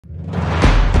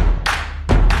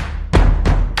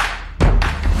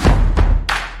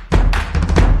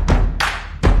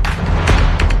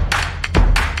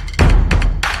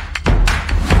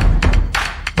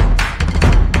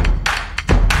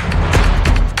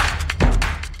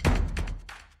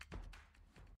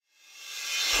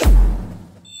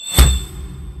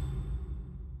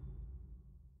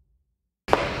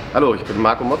Hallo, ich bin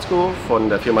Marco Motzko von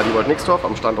der Firma Diebold Nixdorf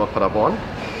am Standort Paderborn.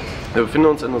 Wir befinden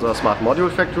uns in unserer Smart Module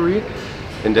Factory,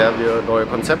 in der wir neue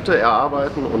Konzepte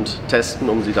erarbeiten und testen,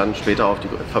 um sie dann später auf die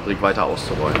Fabrik weiter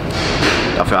auszurollen.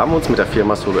 Dafür haben wir uns mit der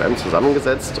Firma SOLUM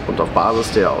zusammengesetzt und auf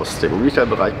Basis der aus dem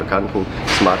Retail-Bereich bekannten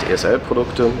Smart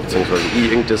ESL-Produkte bzw.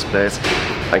 E-Ink-Displays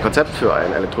ein Konzept für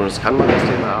ein elektronisches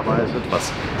Kanban-System erarbeitet,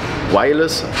 was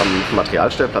wireless am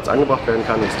Materialstellplatz angebracht werden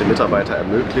kann und es dem Mitarbeiter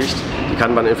ermöglicht, die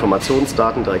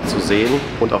Kanban-Informationsdaten direkt zu sehen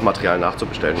und auch Material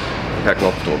nachzubestellen per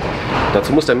Knopfdruck.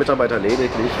 Dazu muss der Mitarbeiter lediglich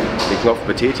den Knopf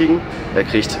betätigen. Er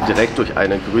kriegt direkt durch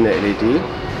eine grüne LED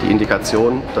die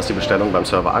Indikation, dass die Bestellung beim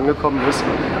Server angekommen ist,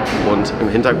 und im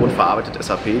Hintergrund verarbeitet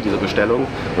SAP diese Bestellung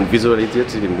und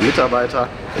visualisiert sie dem Mitarbeiter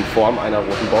in Form einer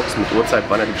roten Box mit Uhrzeit,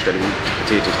 wann er die Bestellung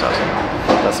betätigt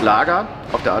hat. Das Lager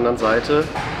auf der anderen Seite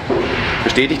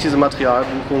bestätigt diese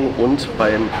Materialbuchung und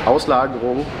beim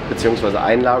Auslagerung bzw.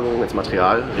 Einlagerung ins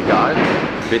Materialregal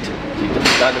wird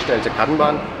die dargestellte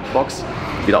Kanban-Box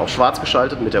wieder auf schwarz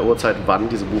geschaltet mit der Uhrzeit, wann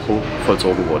diese Buchung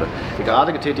vollzogen wurde. Die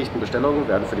gerade getätigten Bestellungen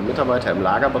werden für die Mitarbeiter im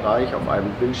Lagerbereich auf einem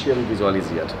Bildschirm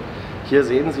visualisiert. Hier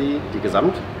sehen Sie die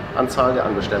Gesamtanzahl der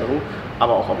Bestellungen,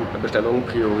 aber auch ob Bestellungen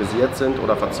priorisiert sind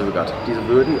oder verzögert. Diese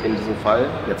würden in diesem Fall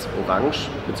jetzt orange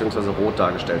bzw. rot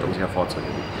dargestellt, um sie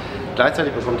hervorzuheben.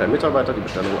 Gleichzeitig bekommt der Mitarbeiter die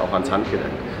Bestellung auch ans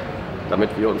Handgelenk, damit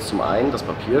wir uns zum einen das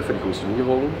Papier für die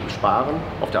Kommissionierung sparen,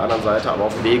 auf der anderen Seite aber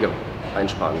auch Wege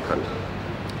einsparen können.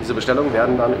 Diese Bestellungen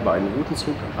werden dann über einen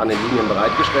Routenzug an den Linien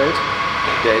bereitgestellt,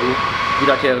 der in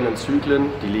wiederkehrenden Zyklen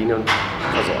die Linien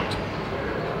versorgt.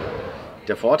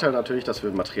 Der Vorteil natürlich, dass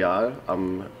wir Material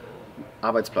am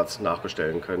Arbeitsplatz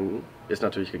nachbestellen können, ist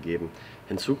natürlich gegeben.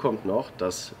 Hinzu kommt noch,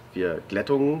 dass wir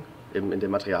Glättungen in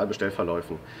den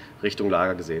Materialbestellverläufen Richtung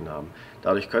Lager gesehen haben.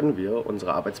 Dadurch können wir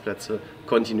unsere Arbeitsplätze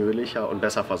kontinuierlicher und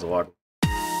besser versorgen.